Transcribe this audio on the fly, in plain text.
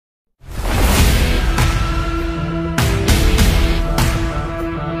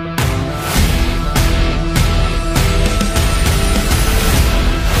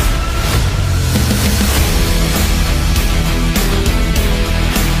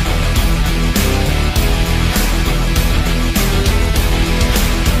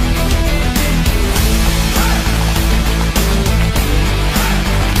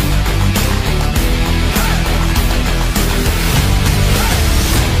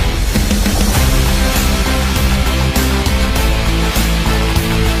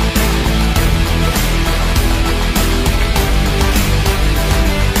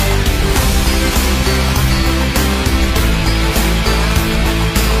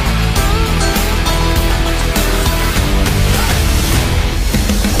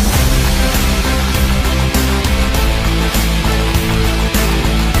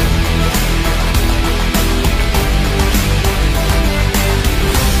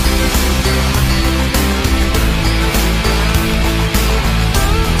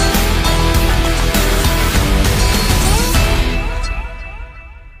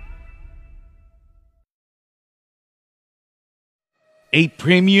a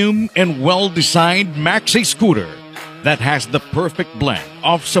premium and well-designed Maxxi scooter that has the perfect blend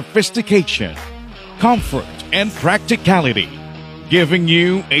of sophistication, comfort, and practicality, giving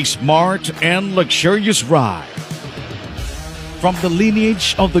you a smart and luxurious ride. From the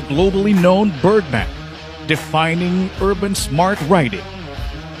lineage of the globally known Burgman, defining urban smart riding,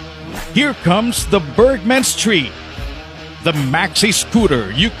 here comes the Burgman Street, the Maxxi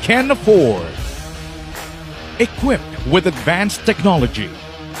scooter you can afford. Equipped with advanced technology,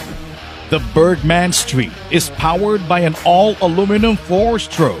 the Burgman Street is powered by an all-aluminum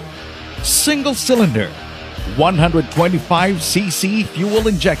 4-stroke, single-cylinder, 125cc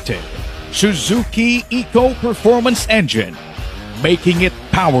fuel-injected Suzuki Eco-Performance engine, making it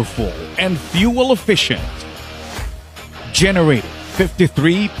powerful and fuel-efficient. Generating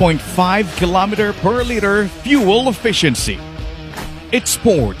 53.5 kilometer per liter fuel efficiency. It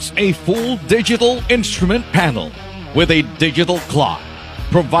sports a full digital instrument panel with a digital clock,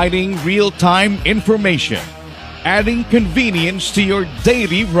 providing real-time information, adding convenience to your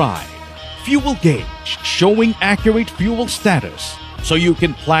daily ride. Fuel gauge showing accurate fuel status so you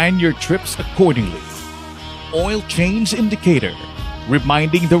can plan your trips accordingly. Oil change indicator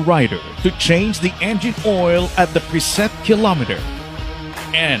reminding the rider to change the engine oil at the preset kilometer.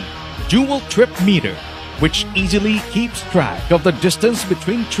 And dual trip meter, which easily keeps track of the distance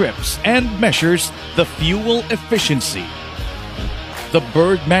between trips and measures the fuel efficiency. The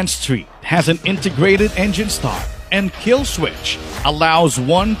Burgman Street has an integrated engine start and kill switch, allows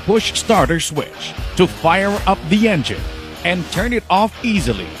one push starter switch to fire up the engine and turn it off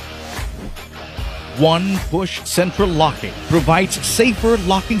easily. One push central locking provides safer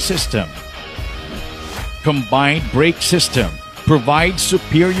locking system. Combined brake system provides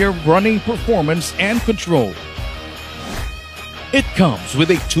superior running performance and control. It comes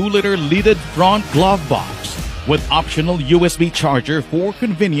with a 2-liter leaded front glove box with optional USB charger for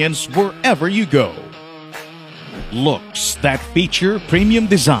convenience wherever you go. Looks that feature premium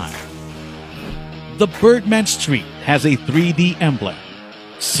design. The Burgman Street has a 3D emblem,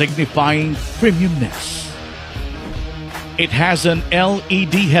 signifying premiumness. It has an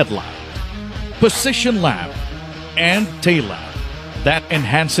LED headlight, position lamp, and tail lamp that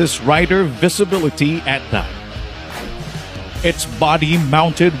enhances rider visibility at night. Its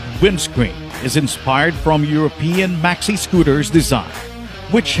body-mounted windscreen is inspired from European Maxxi scooters design,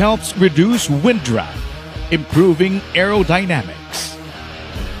 which helps reduce wind drag, improving aerodynamics.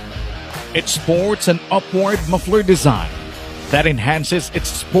 It sports an upward muffler design that enhances its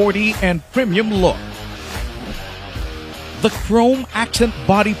sporty and premium look. The chrome accent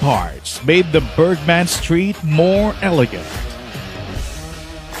body parts made the Burgman Street more elegant,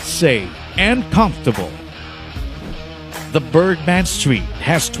 safe, and comfortable. The Burgman Street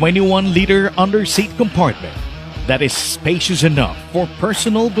has 21-liter under-seat compartment that is spacious enough for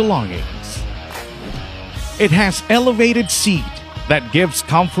personal belongings. It has elevated seat that gives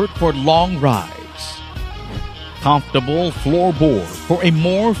comfort for long rides. Comfortable floorboard for a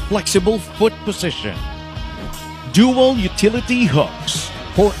more flexible foot position. Dual utility hooks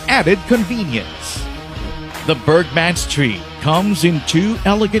for added convenience. The Burgman Street comes in 2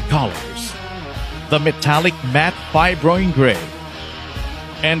 elegant colors: the metallic matte fibroin gray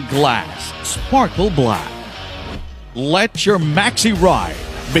and glass sparkle black. Let your Maxxi ride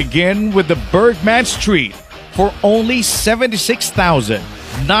begin with the Burgman Street for only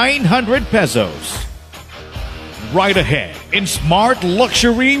 76,900 pesos. Right ahead in smart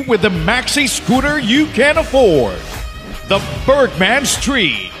luxury with the Maxxi scooter you can afford. The Burgman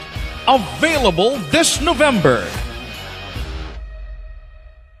Street. Available this November.